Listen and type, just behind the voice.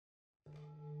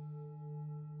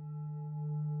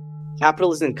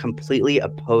capitalism completely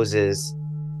opposes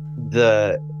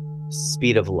the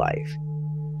speed of life,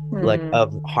 like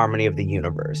of harmony of the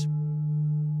universe.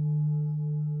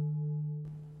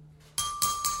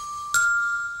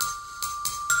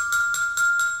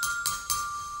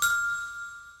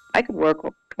 I could work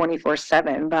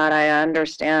 24/7, but I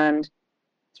understand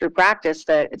through practice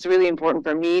that it's really important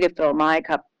for me to fill my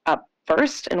cup up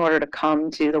first in order to come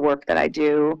to the work that I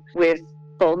do with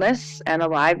fullness and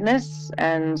aliveness,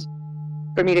 and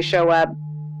for me to show up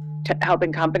to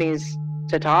helping companies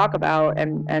to talk about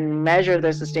and measure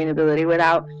their sustainability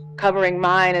without covering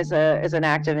mine as an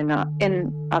act of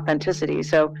inauthenticity.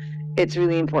 So it's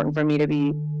really important for me to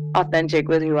be authentic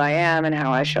with who I am and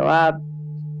how I show up,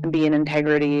 and be in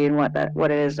integrity in what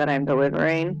it is that I'm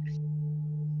delivering.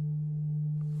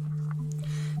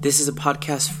 This is a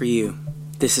podcast for you.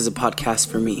 This is a podcast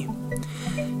for me.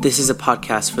 This is a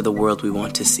podcast for the world we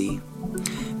want to see.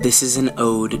 This is an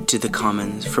ode to the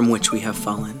commons from which we have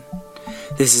fallen.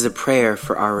 This is a prayer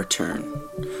for our return,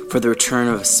 for the return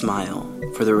of a smile,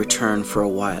 for the return for a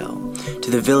while, to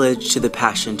the village, to the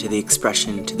passion, to the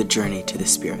expression, to the journey, to the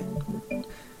spirit.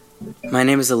 My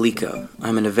name is Aliko.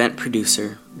 I'm an event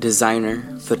producer, designer,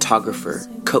 photographer,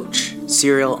 coach,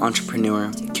 serial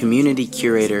entrepreneur, community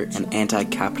curator, and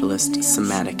anti-capitalist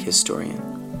somatic historian.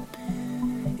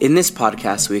 In this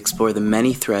podcast, we explore the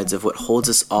many threads of what holds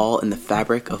us all in the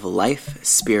fabric of life,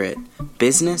 spirit,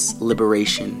 business,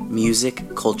 liberation,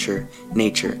 music, culture,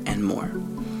 nature, and more.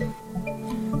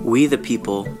 We the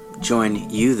People join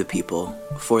You the People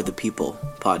for the People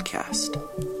podcast.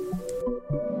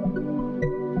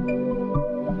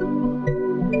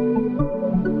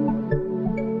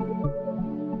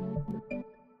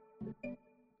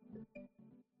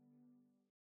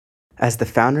 As the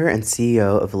founder and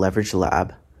CEO of Leverage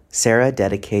Lab, Sara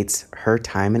dedicates her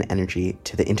time and energy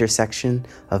to the intersection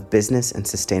of business and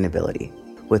sustainability.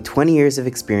 With 20 years of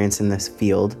experience in this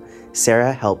field,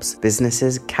 Sara helps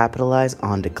businesses capitalize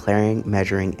on declaring,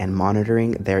 measuring, and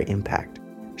monitoring their impact.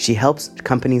 She helps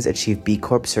companies achieve B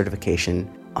Corp certification,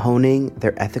 honing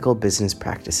their ethical business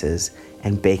practices,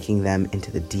 and baking them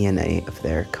into the DNA of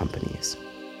their companies.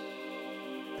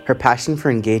 Her passion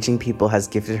for engaging people has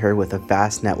gifted her with a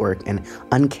vast network and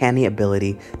uncanny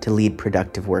ability to lead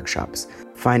productive workshops,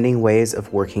 finding ways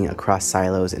of working across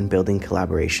silos and building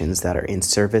collaborations that are in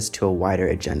service to a wider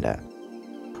agenda.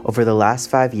 Over the last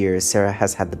 5 years, Sara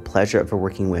has had the pleasure of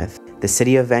working with the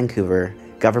City of Vancouver,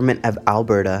 Government of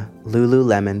Alberta,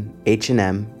 Lululemon,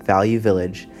 H&M, Value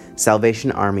Village,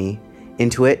 Salvation Army,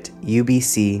 Intuit,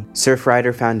 UBC,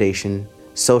 Surfrider Foundation,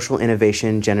 Social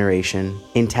Innovation Generation,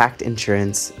 Intact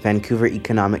Insurance, Vancouver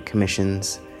Economic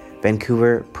Commissions,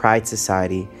 Vancouver Pride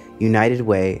Society, United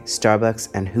Way, Starbucks,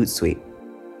 and Hootsuite.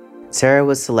 Sara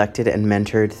was selected and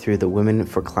mentored through the Women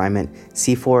for Climate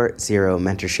C40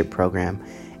 mentorship program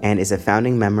and is a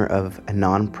founding member of a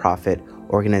non-profit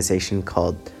organization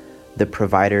called The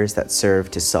Providers that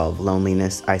serve to solve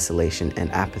loneliness, isolation,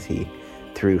 and apathy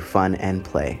through fun and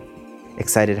play.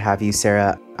 Excited to have you,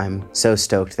 Sara. I'm so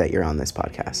stoked that you're on this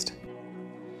podcast.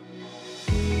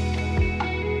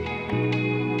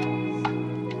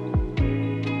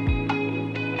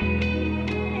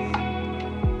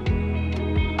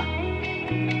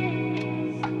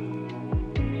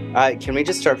 Can we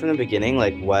just start from the beginning?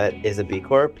 Like, what is a B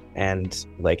Corp and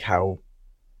like how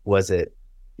was it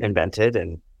invented?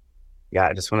 And yeah,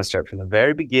 I just want to start from the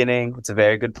very beginning. It's a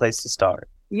very good place to start.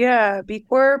 Yeah, B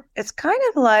Corp, it's kind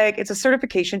of like, it's a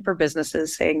certification for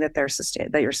businesses saying that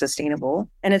that you're sustainable.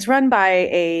 And it's run by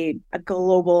a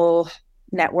global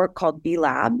network called B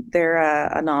Lab. They're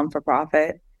a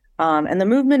non-for-profit. And the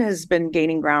movement has been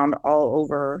gaining ground all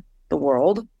over the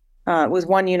world with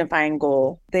one unifying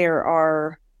goal. There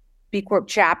are B Corp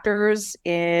chapters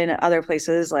in other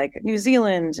places like New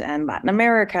Zealand and Latin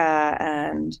America,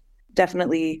 and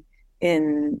definitely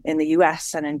in the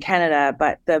US and in Canada,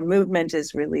 but the movement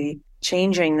is really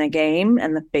changing the game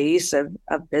and the face of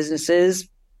businesses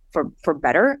for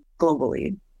better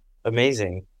globally.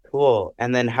 Amazing. Cool.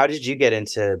 And then how did you get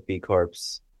into B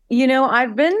Corps? You know,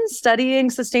 I've been studying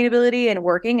sustainability and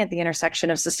working at the intersection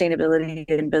of sustainability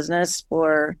and business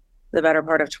for the better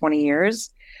part of 20 years.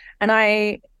 And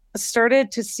I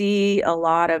started to see a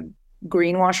lot of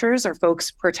greenwashers, or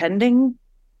folks pretending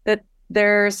that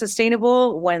they're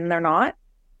sustainable when they're not,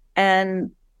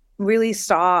 and really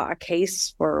saw a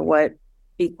case for what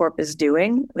B Corp is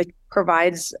doing. It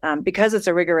provides, because it's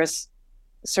a rigorous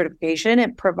certification,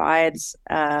 it provides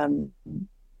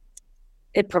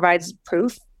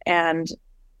proof and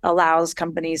allows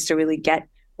companies to really get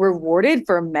rewarded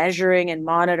for measuring and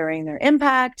monitoring their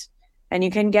impact And you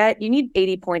need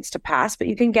 80 points to pass, but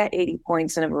you can get 80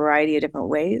 points in a variety of different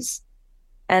ways.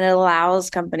 And it allows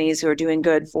companies who are doing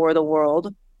good for the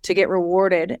world to get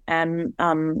rewarded, and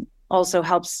also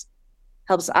helps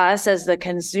us as the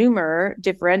consumer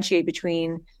differentiate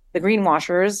between the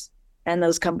greenwashers and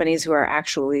those companies who are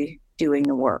actually doing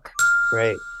the work.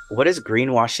 Right. What does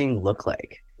greenwashing look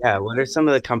like? Yeah. What are some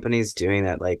of the companies doing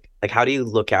that? Like how do you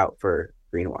look out for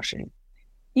greenwashing?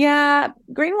 Yeah,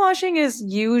 greenwashing is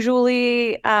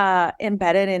usually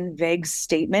embedded in vague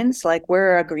statements like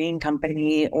we're a green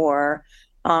company, or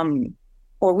we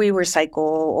recycle,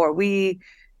 or we,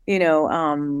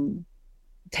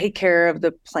 take care of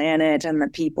the planet and the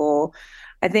people.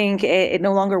 I think it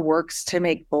no longer works to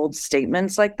make bold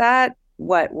statements like that.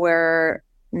 What we're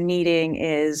needing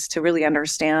is to really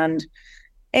understand,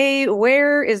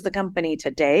 where is the company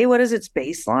today? What is its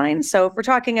baseline? So if we're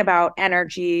talking about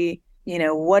energy,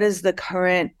 what is the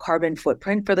current carbon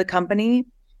footprint for the company,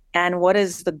 and what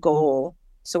is the goal?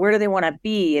 So where do they want to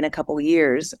be in a couple of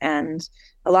years? And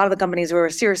a lot of the companies who are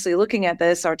seriously looking at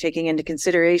this are taking into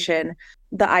consideration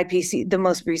the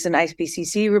most recent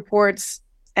IPCC reports,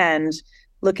 and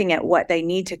looking at what they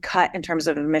need to cut in terms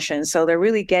of emissions. So they're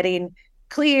really getting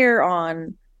clear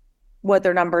on what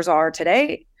their numbers are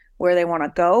today, where they want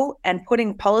to go, and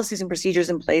putting policies and procedures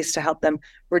in place to help them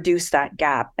reduce that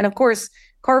gap. And of course,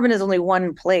 carbon is only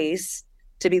one place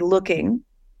to be looking.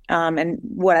 And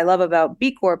what I love about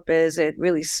B Corp is it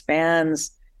really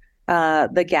spans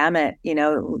the gamut,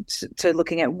 to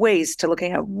looking at waste, to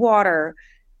looking at water,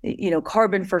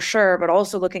 carbon for sure, but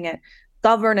also looking at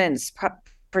governance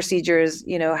procedures.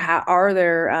 How are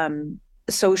there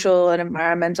social and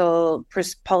environmental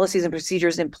policies and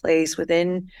procedures in place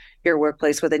within your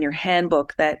workplace, within your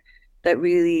handbook, that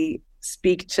really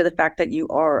speak to the fact that you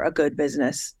are a good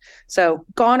business. So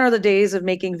gone are the days of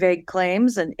making vague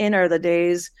claims, and in are the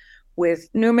days with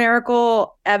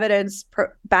numerical evidence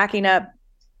backing up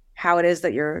how it is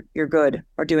that you're good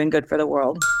or doing good for the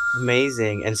world.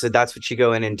 Amazing. And so that's what you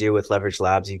go in and do with Leverage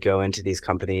Labs. You go into these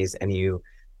companies and you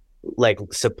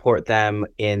support them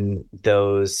in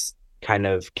those kind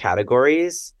of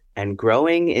categories and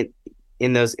growing it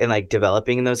in those, and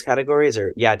developing in those categories.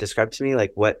 Or describe to me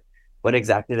what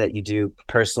exactly that you do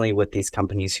personally with these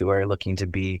companies who are looking to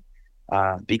be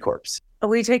B Corps.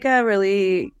 We take a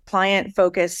really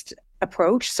client-focused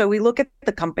approach. So we look at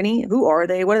the company. Who are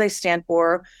they? What do they stand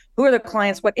for? Who are their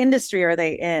clients? What industry are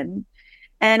they in?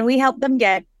 And we help them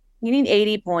you need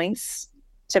 80 points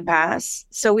to pass.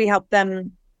 So we help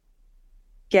them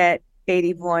get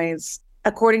 80 points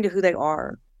according to who they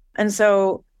are. And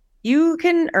so you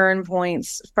can earn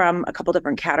points from a couple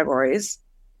different categories.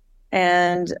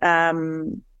 And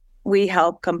we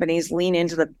help companies lean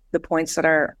into the points that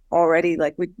are already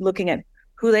looking at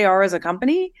who they are as a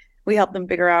company. We help them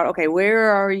figure out, okay,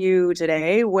 where are you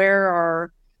today?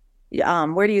 Where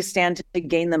do you stand to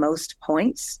gain the most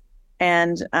points?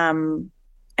 And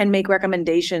make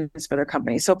recommendations for their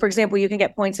company. So for example, you can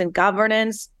get points in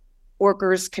governance,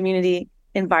 workers, community,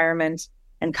 environment,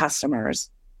 and customers.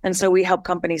 And so we help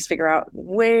companies figure out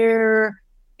where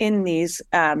in these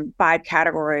 5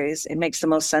 categories it makes the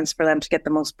most sense for them to get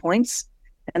the most points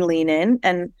and lean in.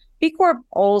 And B Corp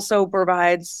also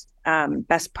provides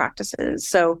best practices.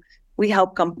 So we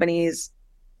help companies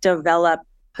develop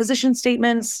position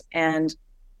statements and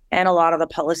a lot of the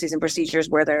policies and procedures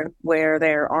where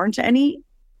there aren't any.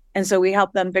 And so we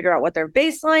help them figure out what their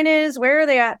baseline is, where are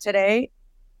they at today.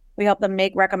 We help them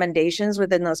make recommendations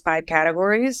within those 5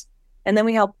 categories, and then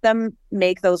we help them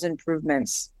make those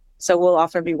improvements. So we'll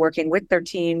often be working with their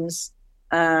teams,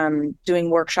 doing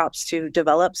workshops to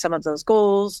develop some of those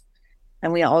goals.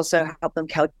 And we also help them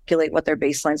calculate what their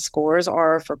baseline scores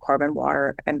are for carbon,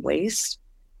 water, and waste.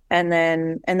 And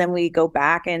then we go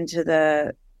back into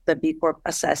the B Corp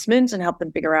assessment and help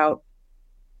them figure out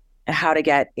how to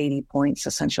get 80 points,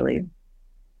 essentially.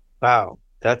 Wow,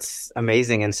 that's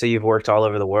amazing. And so you've worked all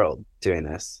over the world doing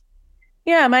this.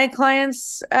 Yeah, my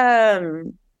clients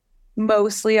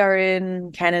mostly are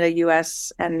in Canada,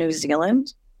 US, and New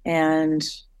Zealand. And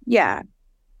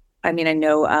I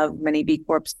know of many B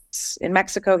Corps in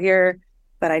Mexico here,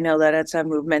 but I know that it's a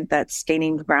movement that's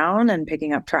gaining ground and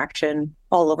picking up traction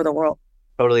all over the world.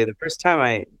 Totally. The first time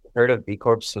I heard of B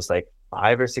Corps was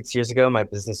 5 or 6 years ago. My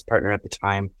business partner at the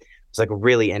time was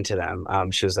really into them.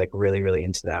 She was really, really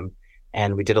into them.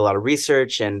 And we did a lot of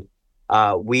research, and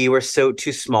we were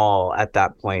too small at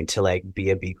that point to be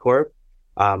a B Corp.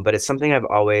 But it's something I've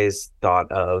always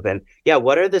thought of. And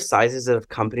what are the sizes of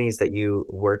companies that you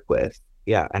work with?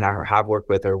 And I have worked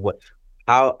with, or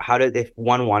how did, if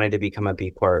one wanted to become a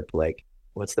B Corp,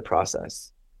 what's the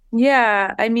process?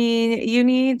 Yeah, I mean, you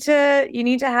need to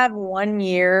have 1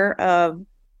 year of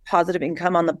positive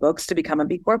income on the books to become a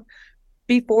B Corp.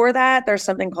 Before that, there's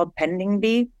something called pending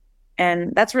B,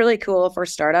 and that's really cool for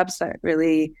startups that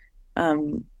really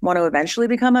want to eventually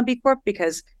become a B Corp,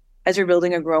 because as you're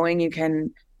building and growing, you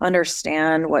can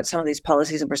understand what some of these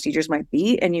policies and procedures might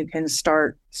be, and you can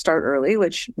start early,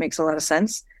 which makes a lot of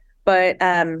sense. But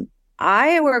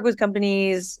I work with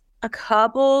companies, a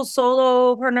couple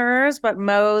solopreneurs, but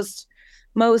most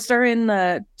are in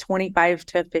the 25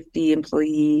 to 50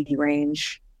 employee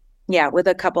range. Yeah, with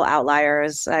a couple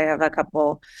outliers. I have a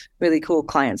couple really cool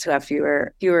clients who have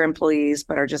fewer employees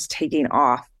but are just taking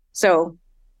off. So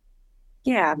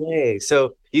yeah, Yay.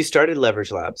 So you started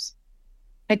Leverage Labs.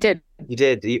 I did. You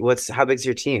did. How big's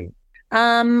your team?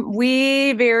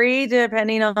 We vary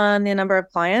depending on the number of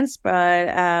clients, but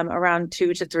around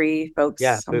 2 to 3 Yeah,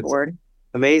 folks on board.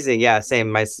 amazing. Yeah,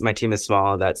 same. My team is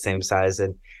small, that same size.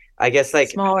 And I guess like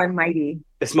Small and mighty.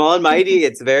 small and mighty,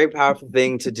 it's a very powerful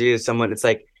thing to do. It's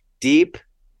like deep,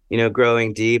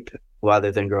 growing deep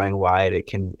rather than growing wide.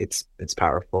 It's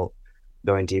powerful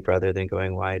going deep rather than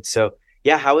going wide. So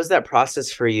yeah, how was that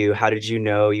process for you? How did you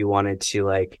know you wanted to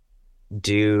like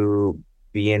do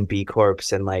B and B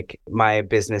Corps? And like my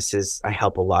business is, I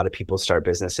help a lot of people start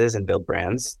businesses and build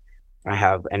brands. I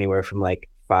have anywhere from like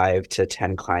 5 to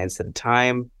 10 clients at a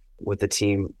time with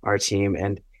our team.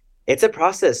 And it's a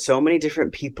process. So many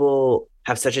different people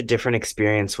have such a different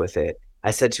experience with it.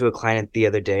 I said to a client the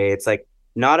other day, it's like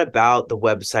not about the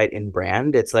website and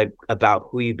brand. It's like about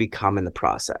who you become in the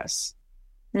process.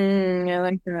 I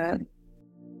like that.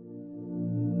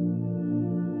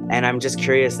 And I'm just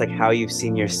curious, like how you've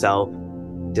seen yourself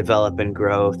develop and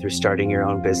grow through starting your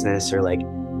own business, or like,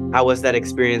 how was that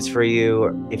experience for you?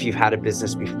 Or if you've had a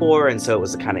business before and so it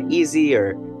was kind of easy,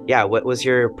 or yeah, what was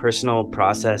your personal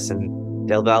process and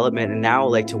development? And now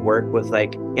like to work with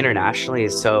like internationally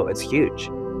it's huge.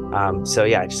 So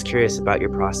yeah, just curious about your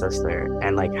process there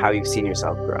and like how you've seen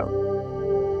yourself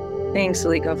grow. Thanks,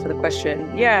 Aliko, for the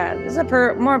question. Yeah, this is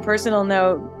a more personal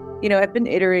note. I've been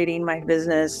iterating my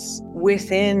business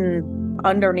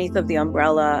underneath of the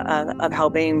umbrella of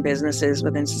helping businesses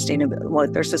with their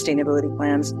sustainability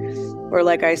plans. Or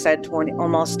like I said,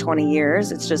 almost 20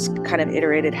 years. It's just kind of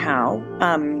iterated how.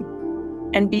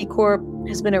 And B Corp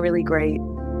has been a really great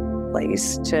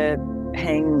place to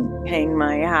hang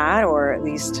my hat, or at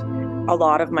least a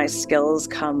lot of my skills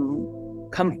come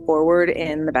forward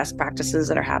in the best practices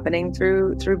that are happening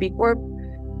through B Corp.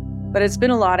 But it's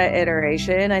been a lot of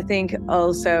iteration. I think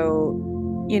also,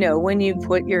 when you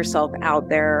put yourself out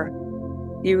there,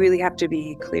 you really have to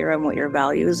be clear on what your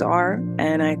values are.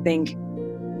 And I think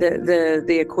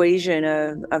the equation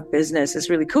of business is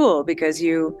really cool, because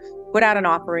you put out an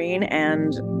offering,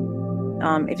 and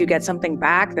if you get something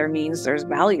back, means there's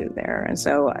value there. And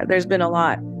so there's been a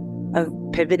lot of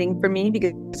pivoting for me,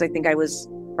 because I think I was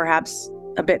perhaps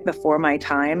a bit before my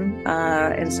time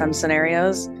in some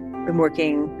scenarios. Been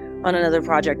working on another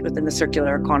project within the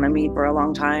circular economy for a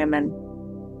long time, and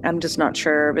I'm just not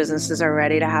sure businesses are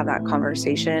ready to have that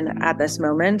conversation at this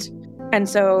moment. And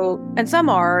some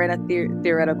are in a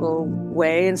theoretical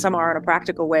way, and some are in a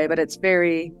practical way, but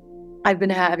I've been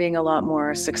having a lot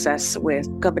more success with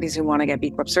companies who want to get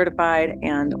B Corp certified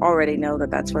and already know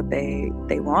that that's what they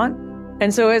want.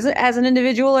 And so as an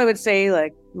individual, I would say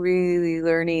like really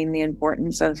learning the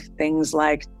importance of things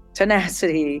like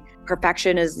tenacity.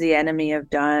 Perfection is the enemy of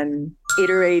done.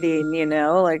 Iterating,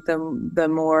 like the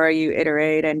more you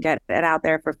iterate and get it out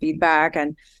there for feedback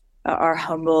and are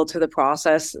humble to the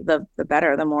process, the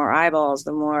better. The more eyeballs,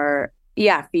 the more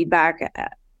feedback.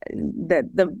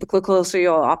 The closer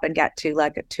you'll often get to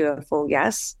a full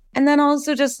yes. And then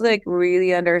also just like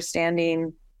really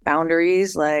understanding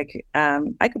boundaries. Like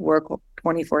I could work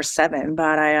 24/7,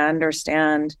 but I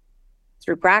understand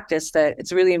through practice that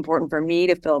it's really important for me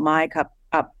to fill my cup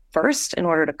up first in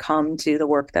order to come to the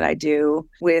work that I do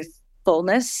with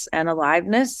fullness and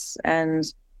aliveness, and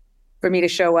for me to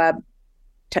show up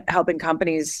to helping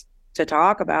companies to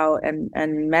talk about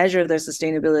and measure their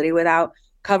sustainability without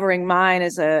covering mine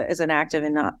as an act of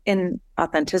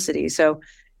inauthenticity. So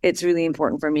it's really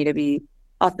important for me to be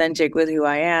authentic with who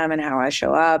I am and how I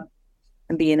show up,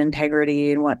 and be in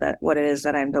integrity in what it is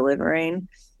that I'm delivering.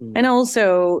 And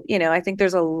also, I think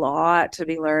there's a lot to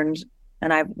be learned,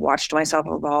 and I've watched myself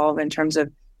evolve in terms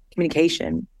of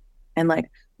communication and like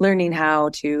learning how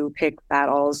to pick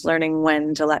battles, learning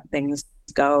when to let things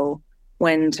go,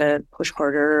 when to push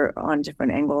harder on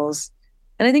different angles.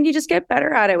 And I think you just get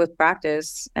better at it with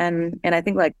practice. And I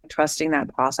think like trusting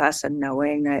that process and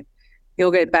knowing that you'll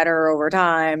get better over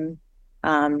time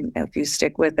if you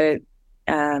stick with it.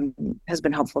 has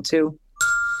been helpful too.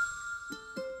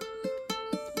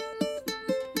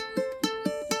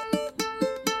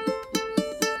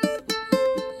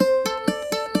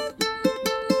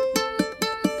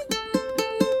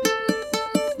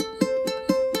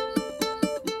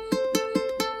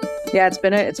 Yeah, it's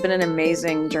been an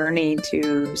amazing journey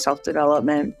to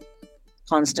self-development,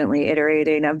 constantly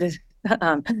iterating of this,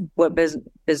 what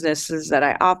businesses that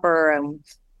I offer,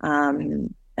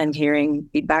 and hearing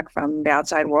feedback from the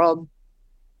outside world.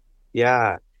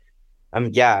 Yeah.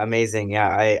 Yeah, amazing.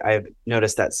 Yeah, I've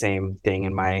noticed that same thing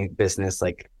in my business.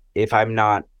 Like if I'm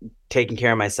not taking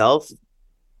care of myself,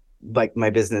 like my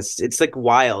business, it's like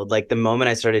wild. Like the moment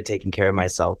I started taking care of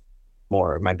myself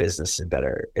more, my business is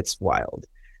better. It's wild.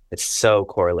 It's so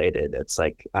correlated. It's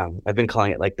like I've been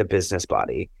calling it like the business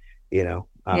body, you know.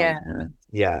 Yeah.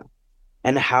 Yeah.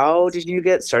 And how did you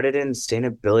get started in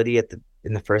sustainability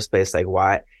in the first place? Like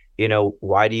why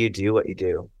do you do what you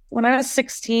do? When I was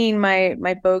 16,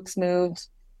 my folks moved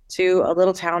to a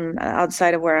little town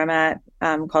outside of where I'm at,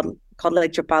 called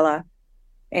Lake Chapala.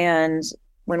 And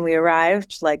when we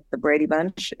arrived, like the Brady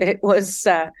Bunch, it was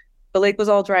the lake was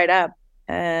all dried up.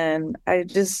 And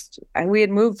we had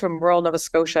moved from rural Nova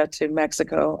Scotia to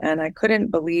Mexico, and I couldn't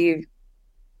believe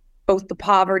both the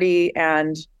poverty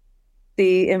and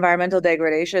the environmental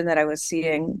degradation that I was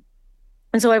seeing.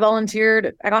 And so I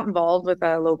volunteered. I got involved with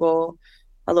local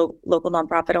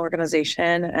nonprofit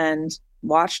organization and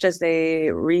watched as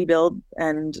they rebuild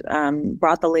and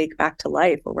brought the lake back to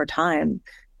life over time.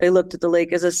 They looked at the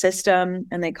lake as a system,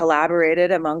 and they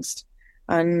collaborated amongst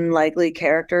unlikely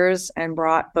characters and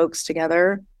brought folks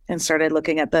together and started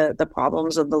looking at the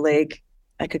problems of the lake.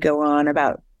 I could go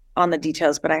on the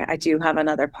details, but I do have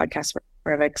another podcast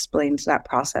where I've explained that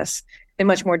process in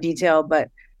much more detail. But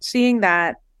seeing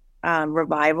that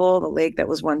revival, the lake that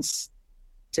was once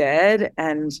dead,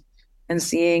 and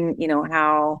seeing,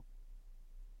 how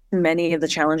many of the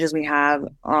challenges we have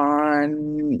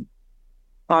on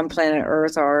planet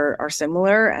Earth are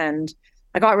similar, and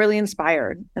I got really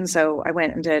inspired. And so I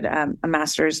went and did a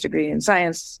master's degree in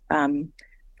science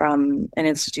from an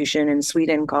institution in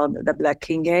Sweden called the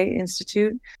Blekinge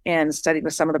Institute, and studied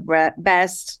with some of the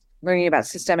best, learning about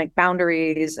systemic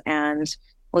boundaries, and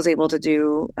was able to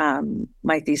do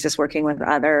my thesis working with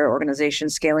other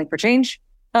organizations scaling for change.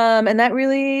 And that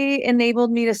really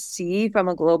enabled me to see from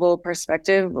a global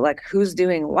perspective, like who's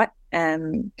doing what,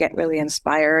 and get really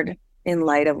inspired in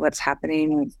light of what's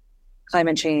happening with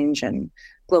climate change and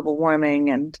global warming.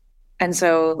 And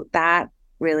so that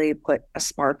really put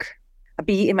a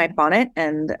bee in my bonnet,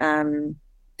 and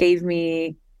gave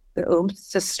me the oomph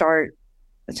to start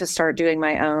doing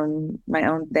my own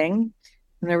thing.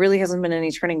 And there really hasn't been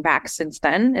any turning back since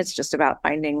then. It's just about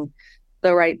finding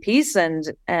the right piece and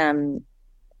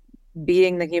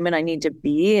being the human I need to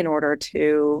be in order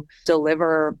to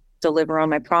deliver on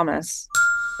my promise.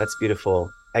 That's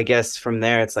beautiful. I guess from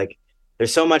there, it's like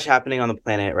there's so much happening on the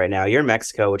planet right now. You're in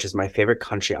Mexico, which is my favorite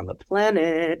country on the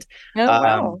planet. Oh,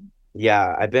 wow.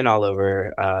 Yeah, I've been all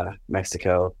over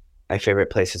Mexico. My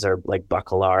favorite places are like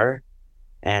Bacalar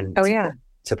and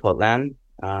Tepoztlán.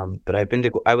 But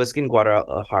I was in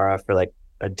Guadalajara for like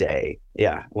a day.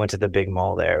 Yeah, went to the big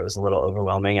mall there. It was a little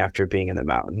overwhelming after being in the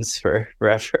mountains for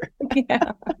forever.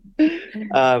 Yeah.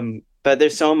 But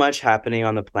there's so much happening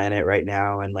on the planet right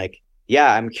now, and like,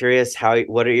 yeah, I'm curious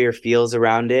what are your feels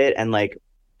around it,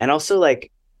 and also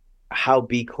like how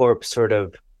B Corp sort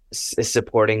of is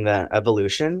supporting the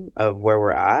evolution of where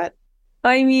we're at.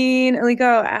 I mean, like,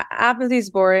 apathy is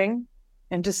boring,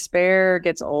 and despair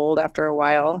gets old after a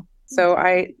while. So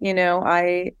I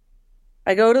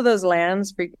go to those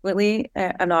lands frequently.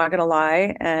 I'm not gonna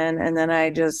lie, and then I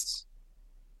just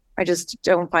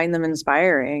don't find them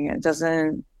inspiring. It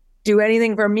doesn't do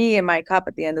anything for me in my cup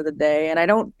at the end of the day, and I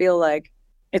don't feel like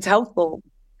it's helpful.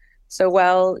 So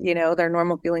while they're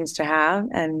normal feelings to have,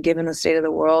 and given the state of the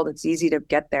world, it's easy to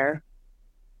get there.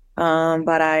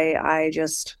 But I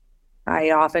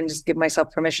often just give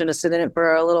myself permission to sit in it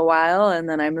for a little while, and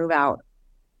then I move out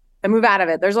of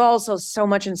it. There's also so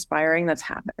much inspiring that's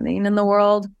happening in the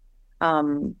world.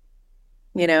 And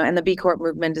the B Corp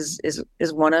movement is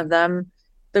one of them.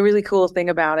 The really cool thing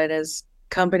about it is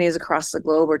companies across the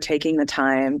globe are taking the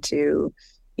time to,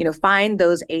 find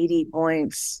those 80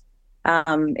 points,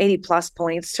 80 plus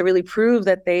points to really prove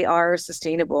that they are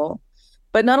sustainable.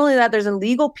 But not only that, there's a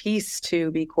legal piece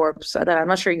to B Corp that I'm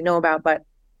not sure you know about, but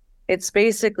it's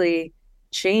basically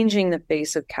changing the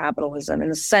face of capitalism in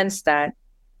the sense that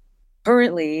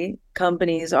currently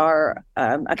companies are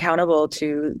accountable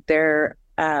to their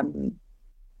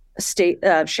state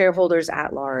shareholders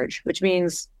at large, which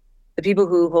means the people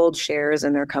who hold shares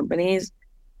in their companies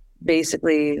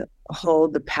basically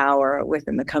hold the power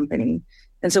within the company.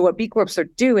 And so what B Corps are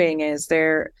doing is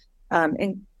they're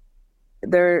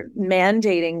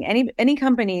mandating any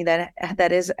company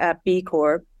that is a B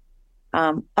Corp,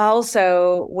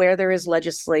 also where there is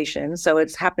legislation. So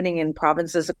it's happening in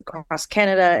provinces across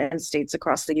Canada and states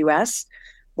across the US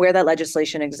where that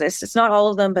legislation exists. It's not all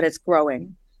of them, but it's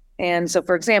growing. And so,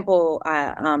 for example,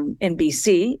 in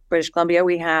BC, British Columbia,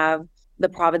 we have the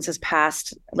province has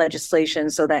passed legislation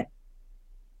so that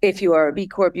if you are a B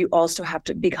Corp, you also have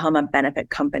to become a benefit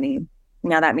company.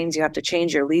 Now that means you have to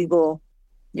change your legal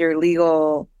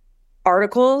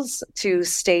articles to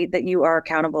state that you are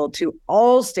accountable to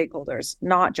all stakeholders,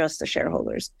 not just the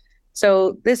shareholders.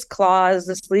 So this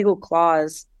legal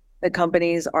clause that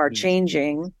companies are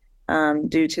changing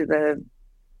due to the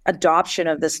adoption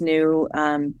of this new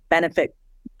benefit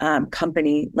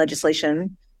company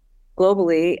legislation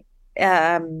globally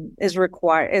is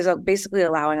basically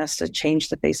allowing us to change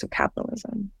the face of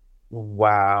capitalism.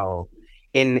 Wow.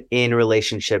 In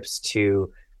relationships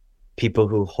to people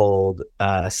who hold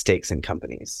stakes in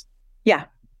companies. Yeah.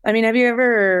 I mean, have you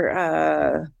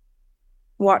ever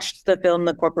watched the film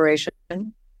The Corporation?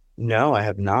 No, I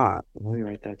have not. Let me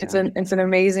write that down. It's an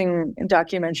amazing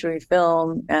documentary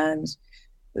film, and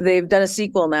they've done a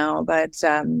sequel now, but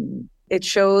it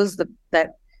shows that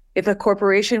if a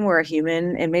corporation were a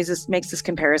human, it makes this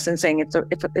comparison saying if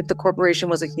the corporation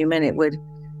was a human, it would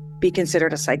be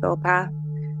considered a psychopath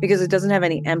because it doesn't have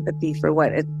any empathy for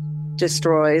what it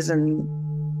destroys and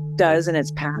does in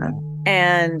its path.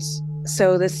 And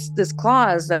so this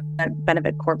clause that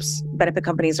benefit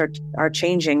companies are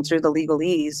changing through the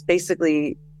legalese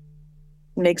basically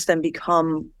makes them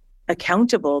become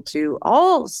accountable to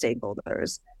all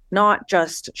stakeholders, not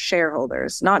just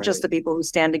shareholders, not just the people who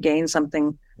stand to gain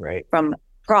something from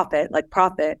profit,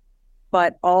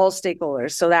 but all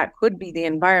stakeholders. So that could be the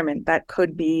environment, that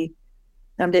could be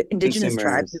the indigenous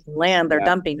tribes, the land they're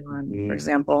dumping on, for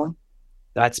example.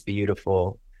 That's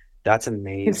beautiful. That's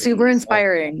amazing. It's super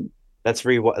inspiring. That's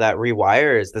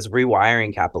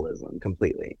rewiring capitalism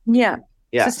completely. Yeah.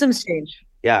 Systems change.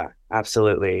 Yeah,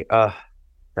 absolutely.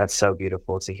 That's so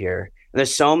beautiful to hear. And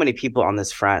there's so many people on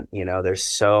this front, there's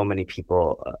so many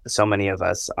people, so many of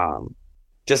us,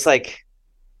 just like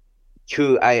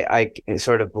who I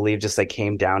sort of believe just like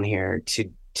came down here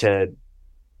to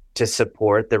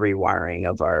support the rewiring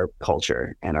of our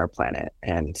culture and our planet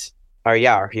and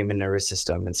our human nervous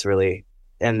system. It's really,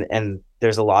 and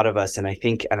there's a lot of us. And I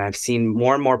think, and I've seen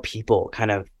more and more people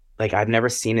kind of like, I've never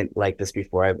seen it like this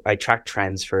before. I track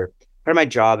trends for part of my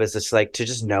job is just like to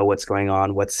just know what's going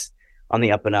on, what's on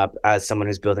the up and up as someone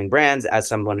who's building brands, as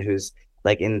someone who's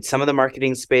like in some of the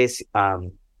marketing space.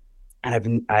 And I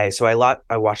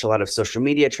watch a lot of social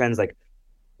media trends, like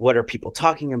what are people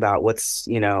talking about? What's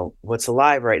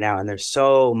alive right now? And there's just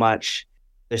so much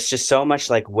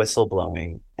like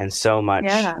whistleblowing and so much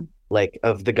like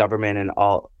of the government and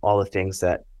all the things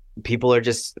that people are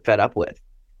just fed up with.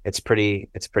 It's pretty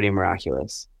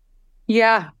miraculous.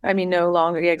 Yeah. I mean, no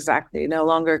longer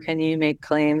can you make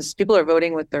claims. People are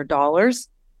voting with their dollars.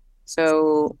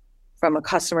 So from a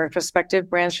customer perspective,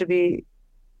 brands should be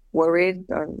worried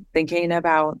or thinking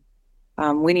about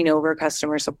winning over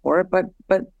customer support. But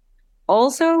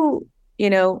also,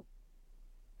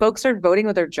 folks are voting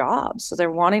with their jobs. So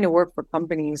they're wanting to work for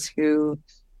companies who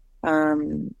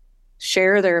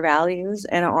share their values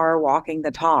and are walking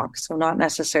the talk. So not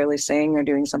necessarily saying they're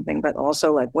doing something, but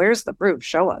also like, where's the proof?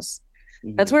 Show us.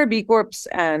 Mm-hmm. That's where B Corps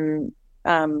and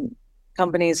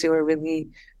companies who are really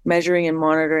measuring and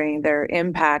monitoring their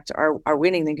impact are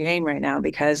winning the game right now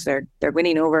because they're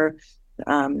winning over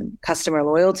customer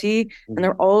loyalty. Mm-hmm. And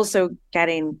they're also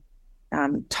getting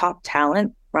top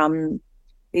talent from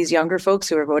these younger folks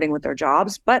who are voting with their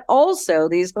jobs, but also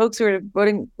these folks who are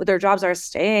voting with their jobs are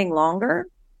staying longer.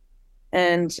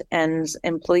 And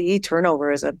employee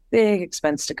turnover is a big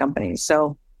expense to companies.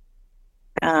 So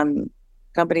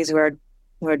companies who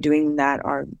are doing that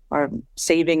are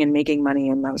saving and making money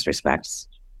in those respects.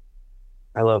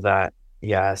 I love that.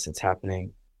 Yes, it's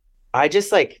happening. I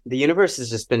just like the universe has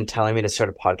just been telling me to start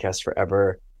a podcast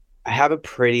forever. I have a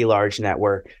pretty large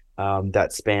network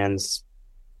that spans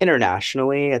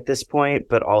internationally at this point,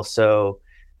 but also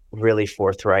really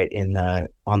forthright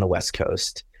on the West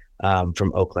Coast,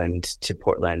 from Oakland to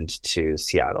Portland to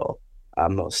Seattle,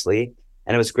 mostly.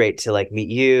 And it was great to like meet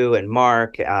you and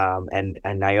Mark and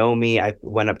Naomi. I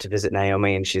went up to visit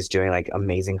Naomi and she's doing like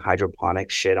amazing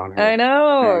hydroponic shit on her. I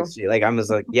know. I was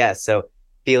like, yes. So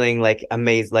feeling like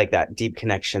amazed, like that deep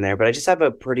connection there. But I just have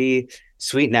a pretty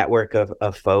sweet network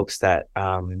of folks that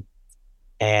I'm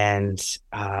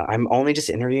only just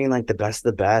interviewing like the best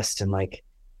of the best and like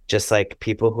just like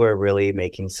people who are really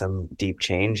making some deep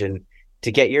change, and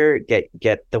to get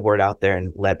the word out there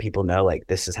and let people know like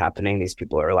this is happening, these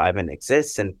people are alive and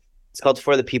exist. And it's called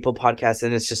For the People podcast,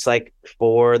 and it's just like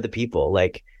for the people,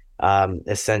 like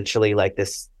essentially like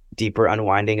this deeper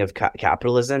unwinding of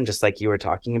capitalism, just like you were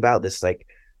talking about, this like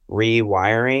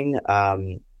rewiring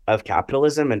of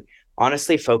capitalism. And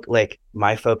honestly, like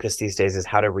my focus these days is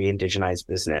how to re-indigenize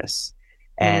business.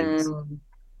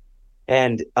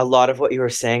 And a lot of what you were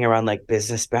saying around like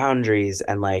business boundaries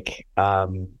and like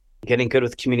getting good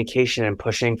with communication and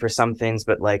pushing for some things,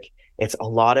 but like it's a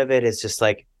lot of it is just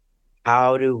like,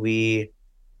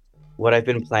 what I've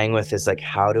been playing with is like,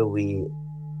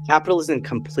 capitalism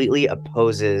completely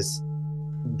opposes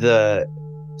the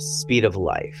speed of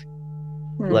life,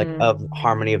 like of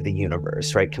harmony of the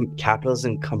universe, right?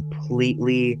 Capitalism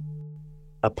completely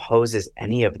opposes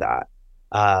any of that,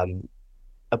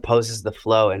 opposes the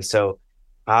flow. And so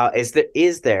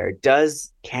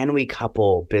can we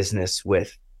couple business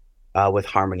with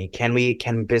harmony?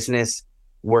 Can business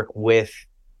work with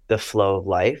the flow of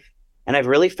life? And I've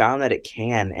really found that it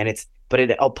can, but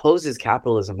it opposes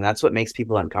capitalism, and that's what makes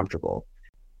people uncomfortable.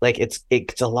 Like it's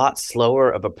a lot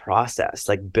slower of a process,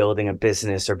 like building a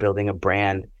business or building a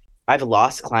brand. I've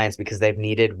lost clients because they've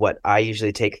needed what I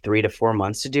usually take 3 to 4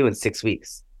 months to do in 6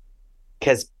 weeks,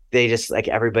 because they just like,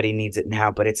 everybody needs it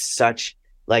now. But it's such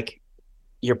like,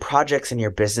 your projects and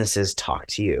your businesses talk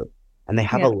to you, and they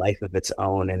have a life of its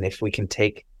own. And if we can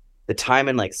take the time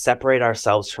and like separate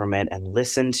ourselves from it and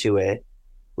listen to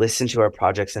our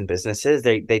projects and businesses,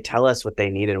 they tell us what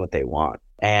they need and what they want.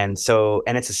 And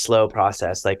it's a slow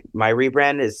process. Like my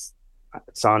rebrand it's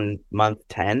on month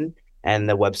 10 and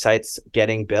the website's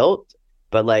getting built,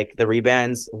 but like the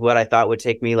rebrands, what I thought would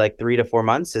take me like 3 to 4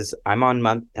 months, is I'm on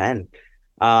month 10.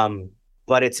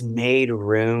 But it's made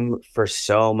room for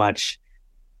so much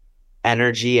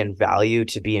energy and value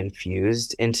to be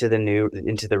infused into the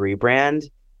rebrand.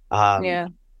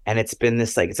 And it's been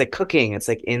this like, it's like cooking, it's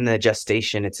like in the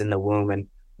gestation, it's in the womb, and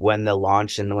when the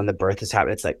launch and when the birth is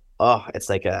happening, it's like, oh, it's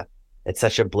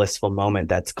such a blissful moment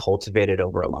that's cultivated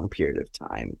over a long period of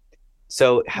time.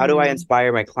 So how do I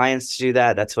inspire my clients to do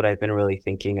that? That's what I've been really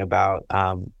thinking about.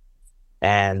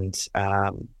 It's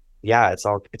all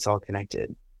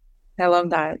connected. I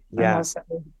love that. I'm also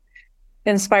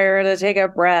inspired to take a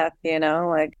breath,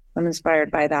 like I'm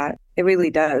inspired by that. It really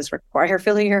does require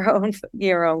filling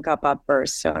your own cup up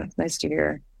first. So it's nice to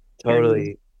hear.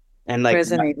 Totally. And like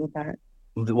resonate with that.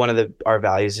 One of our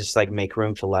values is like make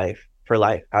room for life.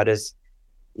 How do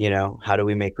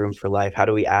we make room for life? How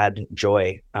do we add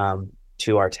joy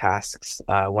to our tasks?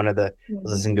 I was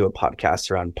listening to a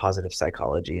podcast around positive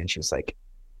psychology, and she was like,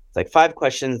 it's like 5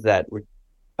 questions that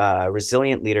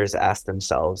resilient leaders ask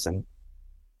themselves. And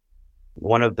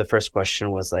one of the first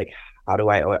question was like, how do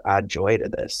I add joy to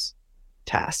this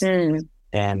task? And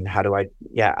how do I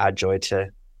add joy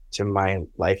to my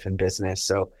life and business?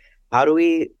 So how do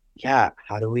we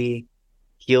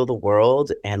heal the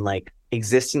world and like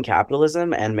exist in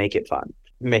capitalism and make it fun,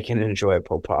 make it an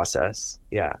enjoyable process?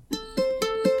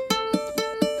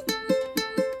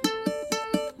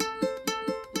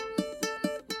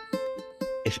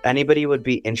 If anybody would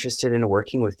be interested in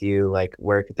working with you, like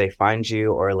where could they find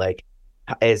you? Or like,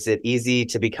 is it easy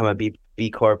to become a B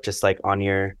Corp just like on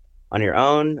your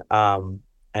own?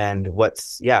 And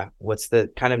what's the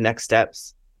kind of next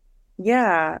steps?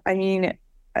 I mean,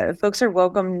 folks are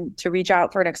welcome to reach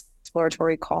out for an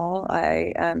exploratory call.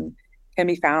 I can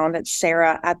be found at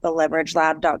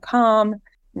sarah@theleveragelab.com.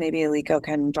 Maybe Aliko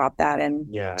can drop that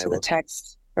in to the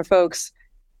text for folks.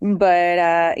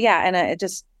 But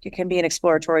it can be an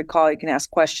exploratory call. You can ask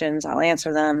questions. I'll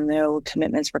answer them. No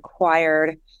commitments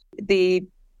required. The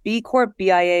B Corp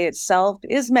BIA itself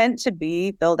is meant to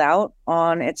be filled out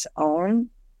on its own.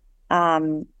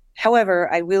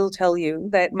 However, I will tell you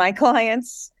that my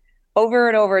clients over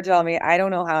and over tell me, I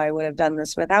don't know how I would have done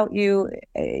this without you.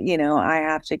 I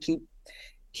have to keep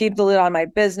the lid on my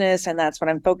business, and that's what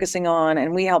I'm focusing on.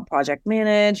 And we help project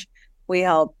manage. We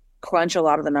help crunch a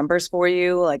lot of the numbers for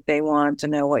you. Like they want to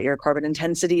know what your carbon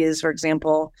intensity is, for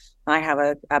example. I have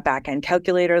a back-end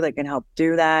calculator that can help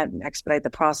do that and expedite the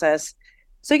process.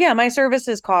 So my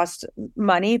services cost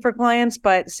money for clients,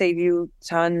 but save you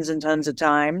tons and tons of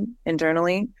time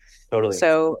internally. Totally.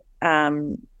 So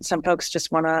some folks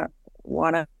just want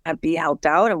to be helped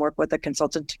out and work with a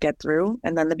consultant to get through.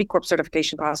 And then the B Corp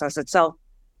certification process itself,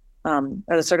 or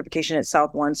the certification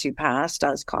itself, once you pass,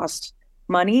 does cost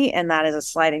money, and that is a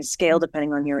sliding scale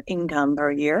depending on your income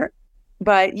per year.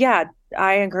 But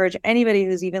I encourage anybody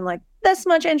who's even like this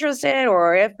much interested,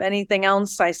 or if anything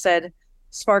else I said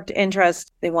sparked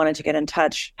interest, they wanted to get in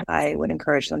touch, I would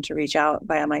encourage them to reach out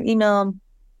via my email,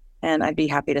 and I'd be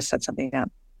happy to set something up.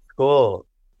 Cool.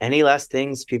 Any last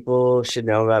things people should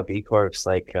know about B Corps?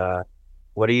 Like,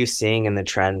 what are you seeing in the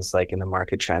trends, like in the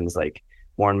market trends, like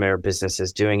more and more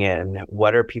businesses doing it? And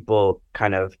what are people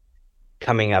kind of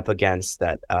coming up against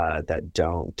that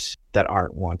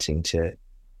aren't wanting to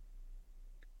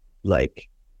like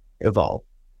evolve?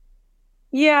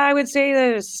 Yeah, I would say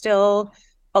there's still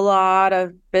a lot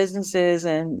of businesses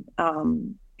and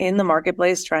in the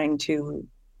marketplace trying to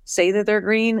say that they're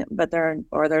green, but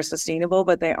they're sustainable,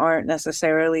 but they aren't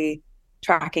necessarily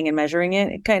tracking and measuring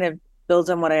it. It kind of builds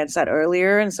on what I had said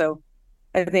earlier. And so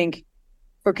I think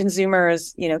for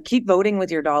consumers, keep voting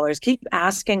with your dollars, keep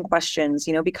asking questions,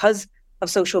 because of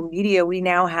social media, we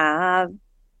now have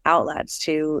outlets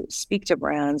to speak to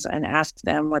brands and ask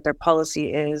them what their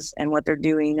policy is and what they're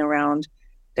doing around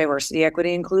diversity,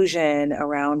 equity, inclusion,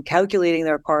 around calculating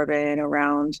their carbon,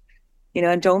 around,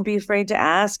 and don't be afraid to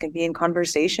ask and be in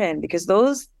conversation, because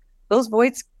those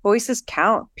voices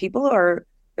count.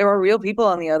 There are real people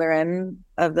on the other end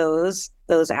of those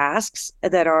asks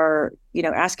that are,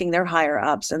 asking their higher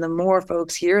ups. And the more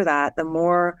folks hear that, the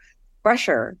more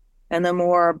pressure and the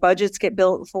more budgets get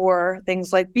built for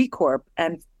things like B Corp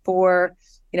and for,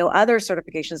 other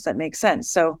certifications that make sense.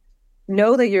 So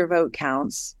know that your vote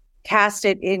counts. Cast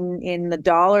it in the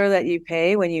dollar that you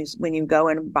pay when you go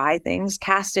and buy things.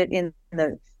 Cast it in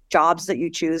the jobs that you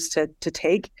choose to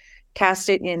take. Cast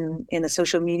it in the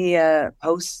social media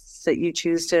posts that you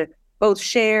choose to both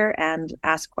share and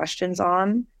ask questions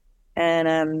on,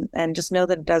 and just know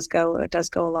that it does go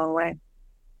a long way.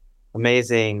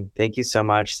 Amazing. Thank you so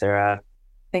much, Sara.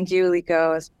 Thank you,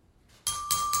 Aliko.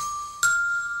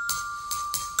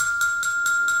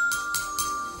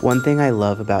 One thing I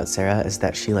love about Sara is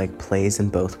that she plays in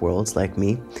both worlds like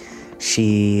me.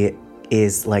 She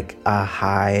is like a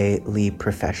highly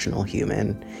professional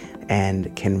human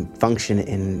and can function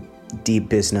in deep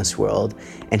business world.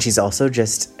 And she's also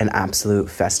just an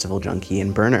absolute festival junkie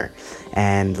and burner.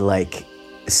 And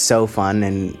so fun.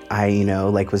 And I,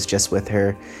 was just with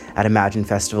her at Imagine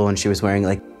Festival and she was wearing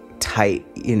tight,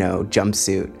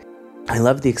 jumpsuit. I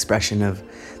love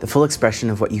the full expression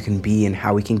of what you can be and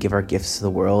how we can give our gifts to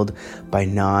the world by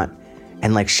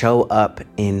show up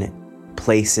in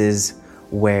places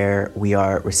where we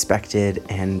are respected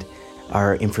and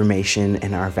our information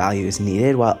and our value is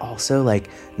needed, while also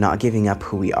not giving up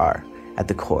who we are at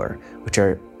the core, which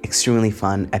are extremely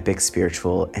fun, epic,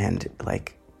 spiritual, and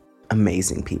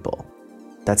amazing people.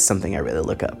 That's something I really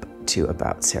look up to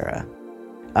about Sara.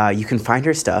 You can find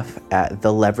her stuff at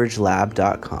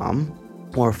theleveragelab.com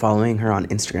or following her on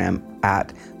Instagram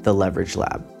at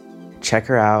theleveragelab. Check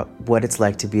her out, what it's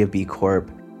like to be a B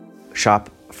Corp. Shop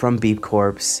from B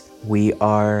Corps. We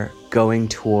are going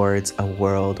towards a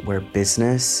world where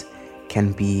business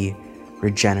can be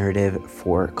regenerative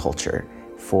for culture,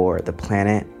 for the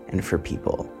planet, and for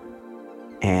people.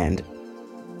 And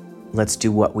let's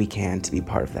do what we can to be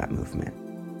part of that movement.